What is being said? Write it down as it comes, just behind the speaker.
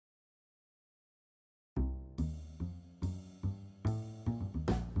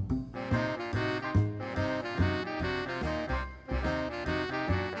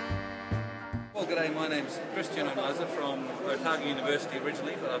G'day, my name's Ohneiser from Ohneiser University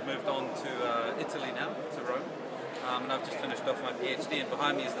originally, but I've moved on to Italy now, to Rome. And I've just finished off my PhD, and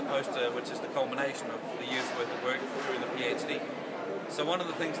behind me is the poster, which is the culmination of the year's worth of work during the PhD. So one of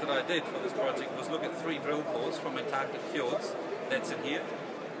the things that I did for this project was look at 3 drill cores from Antarctic fjords. That's in here.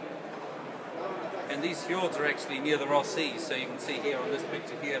 And these fjords are actually near the Ross Sea, so you can see here on this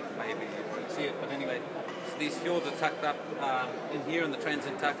picture here, maybe you won't see it, but anyway, so these fjords are tucked up in here in the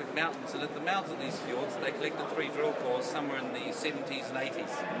Transantarctic Mountains, and at the mouths of these fjords they collected 3 drill cores somewhere in the 70s and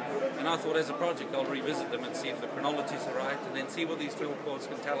 80s. And I thought as a project I'll revisit them and see if the chronologies are right, and then see what these drill cores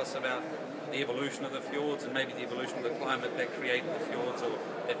can tell us about the evolution of the fjords and maybe the evolution of the climate that created the fjords or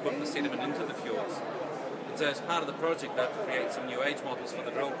that put the sediment into the fjords. And so as part of the project I had to create some new age models for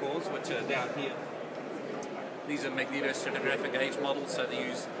the drill cores, which are down here. These are magnetostratigraphic age models, so they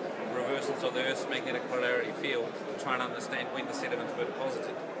use reversals of the Earth's magnetic polarity field to try and understand when the sediments were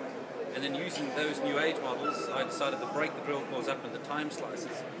deposited. And then using those new age models, I decided to break the drill cores up into time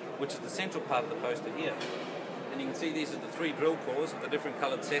slices, which is the central part of the poster here. And you can see these are the 3 drill cores with the different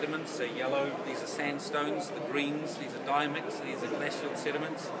coloured sediments. So yellow, these are sandstones, the greens, these are dimix, these are glacial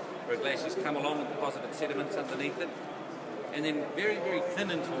sediments, where glaciers come along and deposited sediments underneath it. And then very, very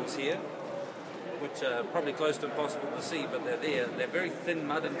thin intervals here, which are probably close to impossible to see, but they're there. They're very thin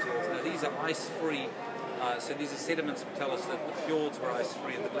mud intervals. Now these are ice-free, so these are sediments that tell us that the fjords were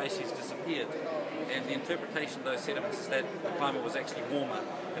ice-free and the glaciers disappeared. And the interpretation of those sediments is that the climate was actually warmer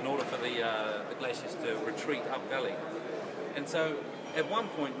in order for the glaciers to retreat up valley. And so at one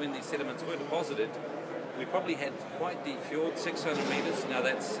point when these sediments were deposited, we probably had quite deep fjords, 600 metres. Now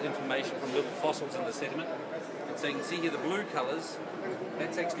that's information from little fossils in the sediment. And so you can see here the blue colours.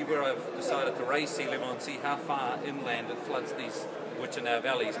 That's actually where I've decided to raise sea level and see how far inland it floods these, which are now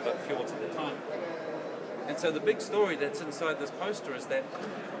valleys, but fjords at the time. And so the big story that's inside this poster is that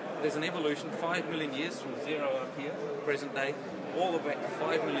there's an evolution 5 million years from zero up here, present day, all the way back to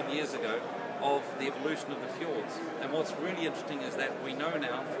 5 million years ago of the evolution of the fjords. And what's really interesting is that we know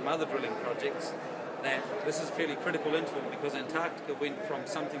now from other drilling projects that this is a fairly critical interval, because Antarctica went from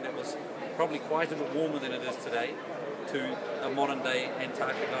something that was probably quite a bit warmer than it is today to a modern day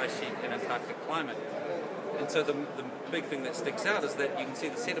Antarctic ice sheet and Antarctic climate. And so the big thing that sticks out is that you can see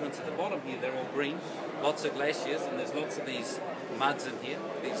the sediments at the bottom here, they're all green, lots of glaciers, and there's lots of these muds in here,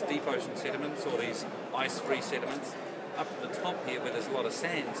 these deep ocean sediments or these ice-free sediments. Up at the top here where there's a lot of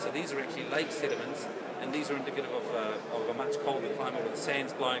sand, so these are actually lake sediments, and these are indicative of a much colder climate with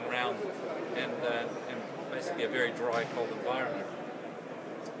sands blowing around and basically a very dry, cold environment.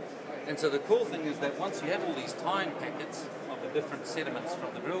 And so the cool thing is that once you have all these time packets of the different sediments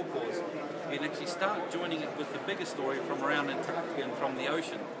from the drill cores, you can actually start joining it with the bigger story from around Antarctica and from the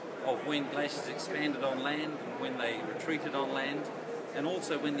ocean, of when glaciers expanded on land and when they retreated on land, and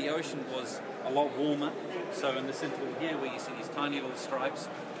also when the ocean was a lot warmer. So in this interval here where you see these tiny little stripes,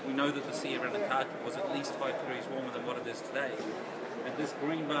 we know that the sea around Antarctica was at least 5 degrees warmer than what it is today. And this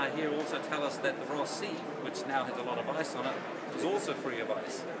green bar here also tells us that the Ross Sea, which now has a lot of ice on it, is also free of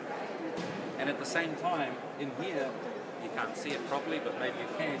ice. And at the same time, in here, you can't see it properly, but maybe you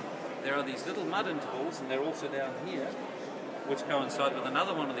can, there are these little mud intervals, and they're also down here, which coincide with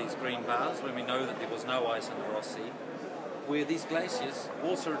another one of these green bars, when we know that there was no ice in the Ross Sea, where these glaciers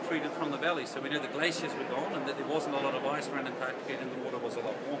also retreated from the valley. So we know the glaciers were gone, and that there wasn't a lot of ice around Antarctica, and the water was a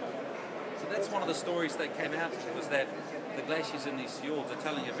lot warmer. So that's one of the stories that came out, was that the glaciers in these fjords are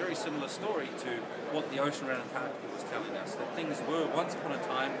telling a very similar story to what the ocean around Antarctica was telling us, that things were once upon a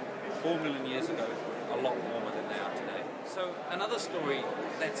time, 4 million years ago, a lot warmer than they are today. So another story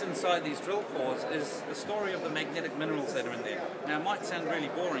that's inside these drill cores is the story of the magnetic minerals that are in there. Now it might sound really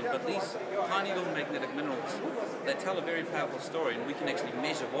boring, but these tiny little magnetic minerals, they tell a very powerful story, and we can actually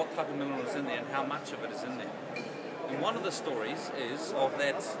measure what type of mineral is in there and how much of it is in there. And one of the stories is of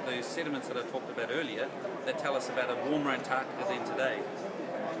those sediments that I talked about earlier that tell us about a warmer Antarctica than today.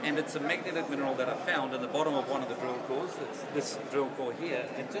 And it's a magnetic mineral that I found in the bottom of one of the drill cores. It's this drill core here,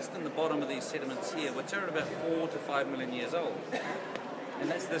 and just in the bottom of these sediments here, which are about 4 to 5 million years old. And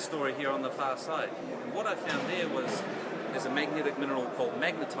that's this story here on the far side. And what I found there's a magnetic mineral called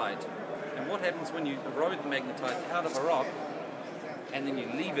magnetite. And what happens when you erode the magnetite out of a rock, and then you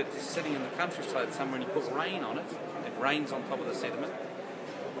leave it sitting in the countryside somewhere and you put rain on it, it rains on top of the sediment,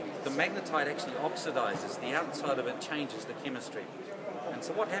 the magnetite actually oxidizes, the outside of it changes the chemistry. And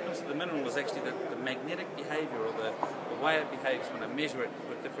so what happens to the mineral is actually that the magnetic behavior, or the way it behaves when I measure it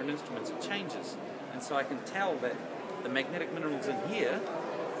with different instruments, it changes. And so I can tell that the magnetic minerals in here,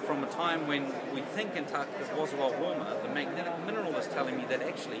 from a time when we think Antarctica was a lot warmer, the magnetic mineral is telling me that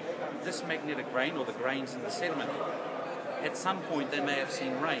actually this magnetic grain, or the grains in the sediment, at some point they may have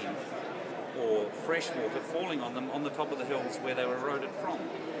seen rain. or fresh water falling on them on the top of the hills where they were eroded from.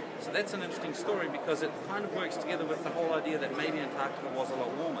 So that's an interesting story because it kind of works together with the whole idea that maybe Antarctica was a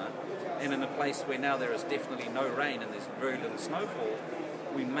lot warmer, and in a place where now there is definitely no rain and there's very little snowfall,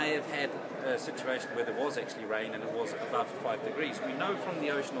 we may have had a situation where there was actually rain and it was above 5 degrees. We know from the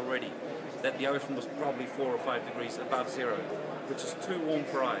ocean already that the ocean was probably 4 or 5 degrees above zero, which is too warm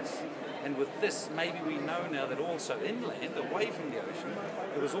for ice. And with this, maybe we know now that also inland, away from the ocean,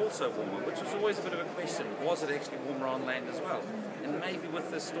 it was also warmer, which was always a bit of a question. Was it actually warmer on land as well? And maybe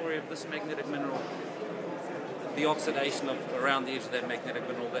with this story of this magnetic mineral, the oxidation of around the edge of that magnetic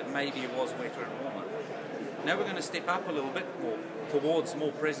mineral, that maybe it was wetter and warmer. Now we're going to step up a little bit more towards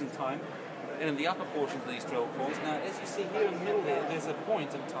more present time, and in the upper portions of these drill cores. Now, as you see here in the middle there, there's a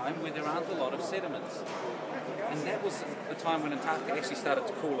point in time where there aren't a lot of sediments. And that was the time when Antarctica actually started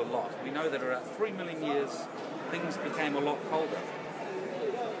to cool a lot. We know that around 3 million years, things became a lot colder.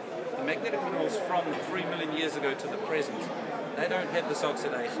 The magnetic minerals from 3 million years ago to the present, they don't have this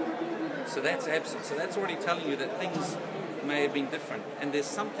oxidation. So that's absent. So that's already telling you that things may have been different. And there's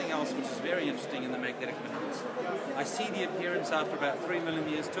something else which is very interesting in the magnetic minerals. I see the appearance after about 3 million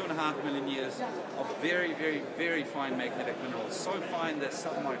years, 2.5 million years, of very, very, very fine magnetic minerals. So fine they're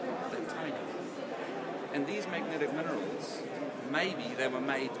submicron, they're tiny. And these magnetic minerals, maybe they were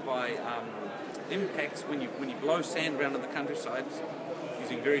made by impacts when you blow sand around in the countryside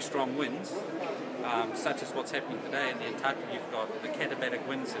using very strong winds, such as what's happening today in the Antarctica. You've got the katabatic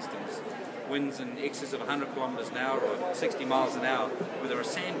wind systems, winds in excess of 100 kilometres an hour or 60 miles an hour, where there are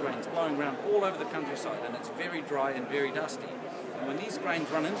sand grains blowing around all over the countryside, and it's very dry and very dusty. And when these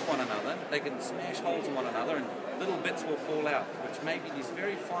grains run into one another, they can smash holes in one another and little bits will fall out, which may be these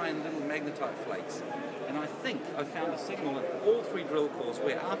very fine little magnetite flakes. And I think I found a signal in all 3 drill cores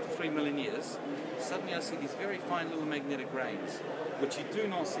where after 3 million years, suddenly I see these very fine little magnetic grains, which you do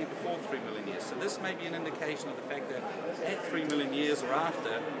not see before 3 million years. So this may be an indication of the fact that at 3 million years or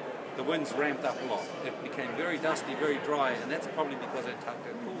after, the winds ramped up a lot. It became very dusty, very dry, and that's probably because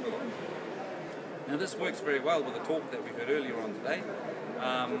Antarctica cooled a lot. Now this works very well with the talk that we heard earlier on today,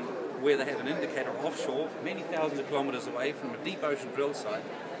 where they have an indicator offshore, many thousands of kilometres away from a deep ocean drill site,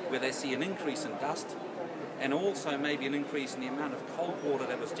 where they see an increase in dust and also maybe an increase in the amount of cold water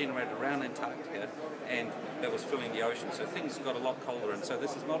that was generated around Antarctica and that was filling the ocean. So things got a lot colder, and so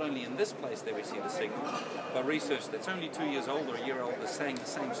this is not only in this place that we see the signal, but research that's only 2 years old or a year old is saying the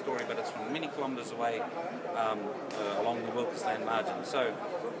same story, but it's from many kilometres away along the Wilkes Land margin. So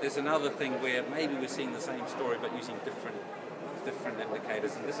there's another thing where maybe we're seeing the same story but using different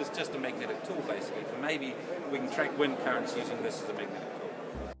indicators, and this is just a magnetic tool basically, for maybe we can track wind currents using this as a magnetic